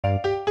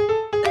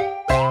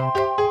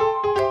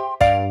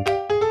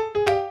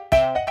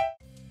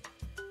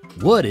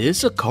What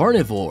is a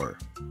carnivore?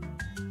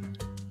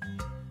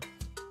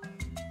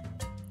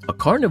 A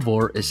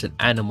carnivore is an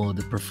animal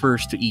that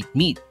prefers to eat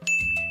meat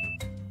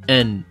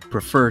and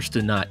prefers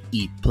to not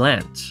eat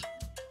plants.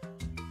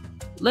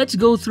 Let's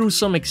go through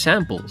some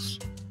examples.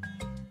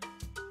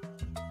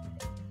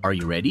 Are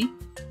you ready?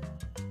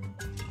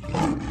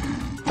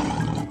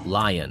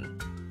 Lion.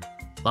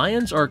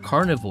 Lions are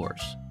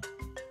carnivores.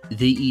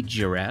 They eat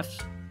giraffes,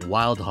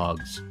 wild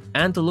hogs,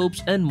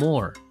 antelopes, and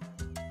more.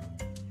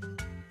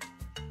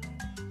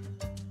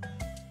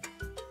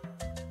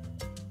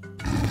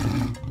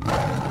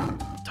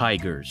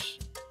 Tigers.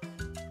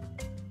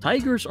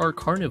 Tigers are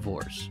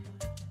carnivores.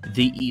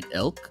 They eat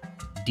elk,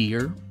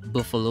 deer,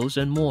 buffaloes,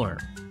 and more.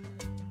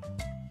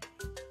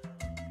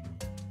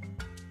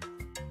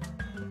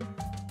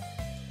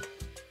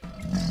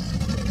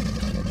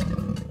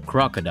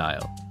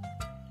 Crocodile.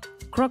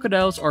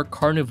 Crocodiles are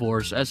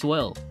carnivores as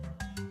well.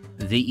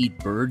 They eat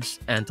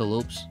birds,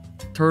 antelopes,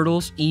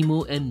 turtles,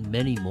 emu, and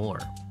many more.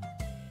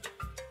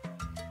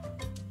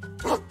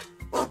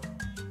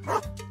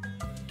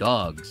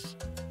 Dogs.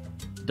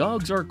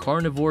 Dogs are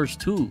carnivores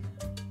too.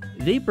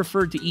 They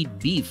prefer to eat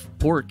beef,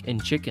 pork,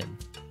 and chicken.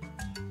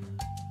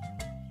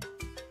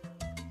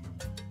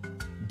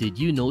 Did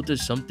you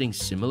notice something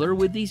similar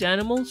with these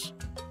animals?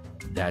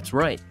 That's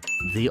right,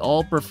 they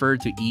all prefer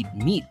to eat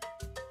meat.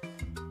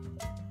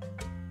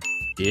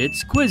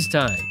 It's quiz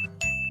time!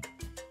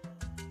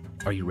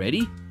 Are you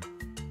ready?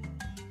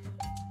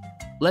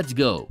 Let's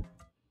go!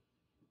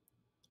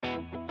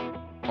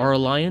 Are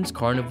lions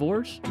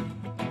carnivores?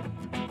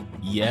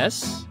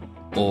 Yes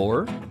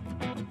or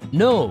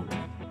no?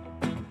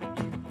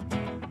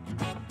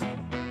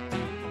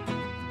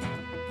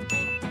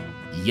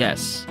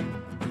 Yes.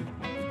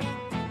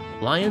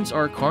 Lions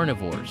are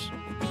carnivores.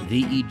 They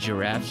eat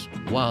giraffes,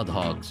 wild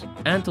hogs,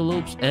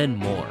 antelopes, and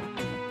more.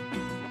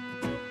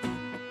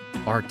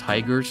 Are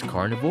tigers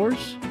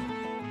carnivores?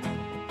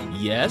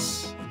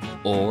 Yes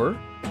or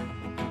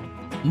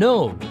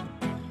no?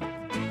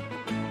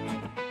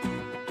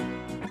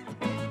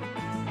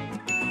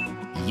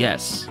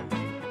 Yes.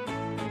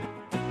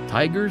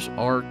 Tigers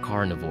are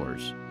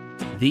carnivores.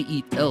 They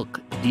eat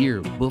elk,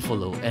 deer,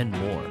 buffalo, and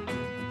more.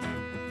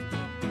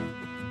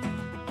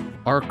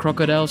 Are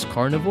crocodiles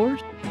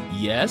carnivores?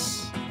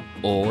 Yes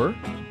or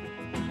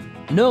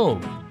no?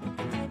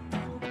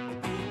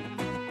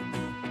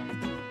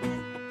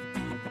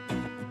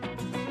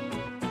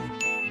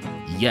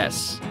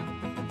 Yes.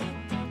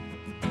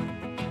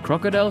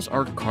 Crocodiles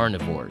are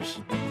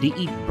carnivores. They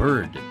eat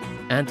bird,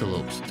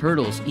 antelopes,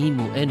 turtles,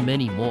 emu, and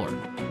many more.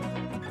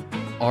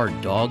 Are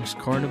dogs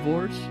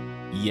carnivores?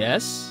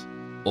 Yes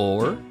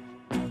or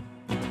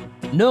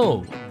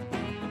no?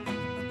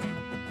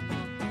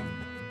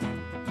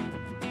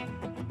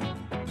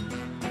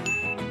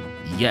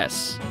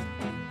 Yes.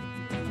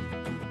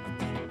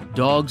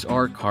 Dogs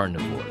are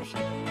carnivores.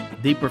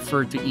 They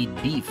prefer to eat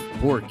beef,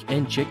 pork,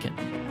 and chicken.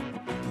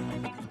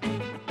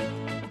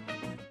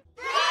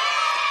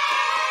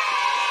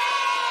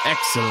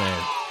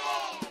 Excellent!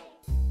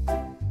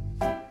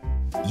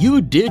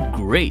 You did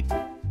great!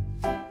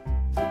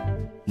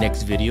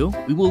 Next video,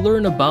 we will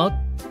learn about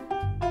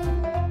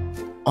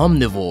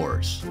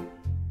omnivores.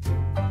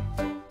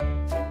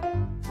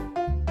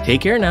 Take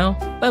care now.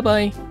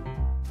 Bye-bye.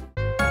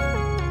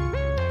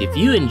 If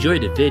you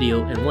enjoyed the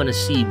video and want to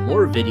see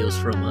more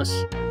videos from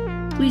us,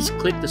 please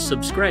click the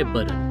subscribe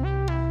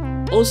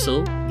button.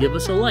 Also, give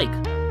us a like.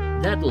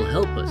 That will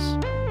help us.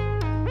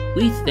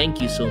 We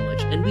thank you so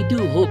much and we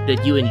do hope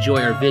that you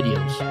enjoy our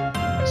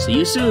videos. See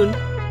you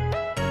soon!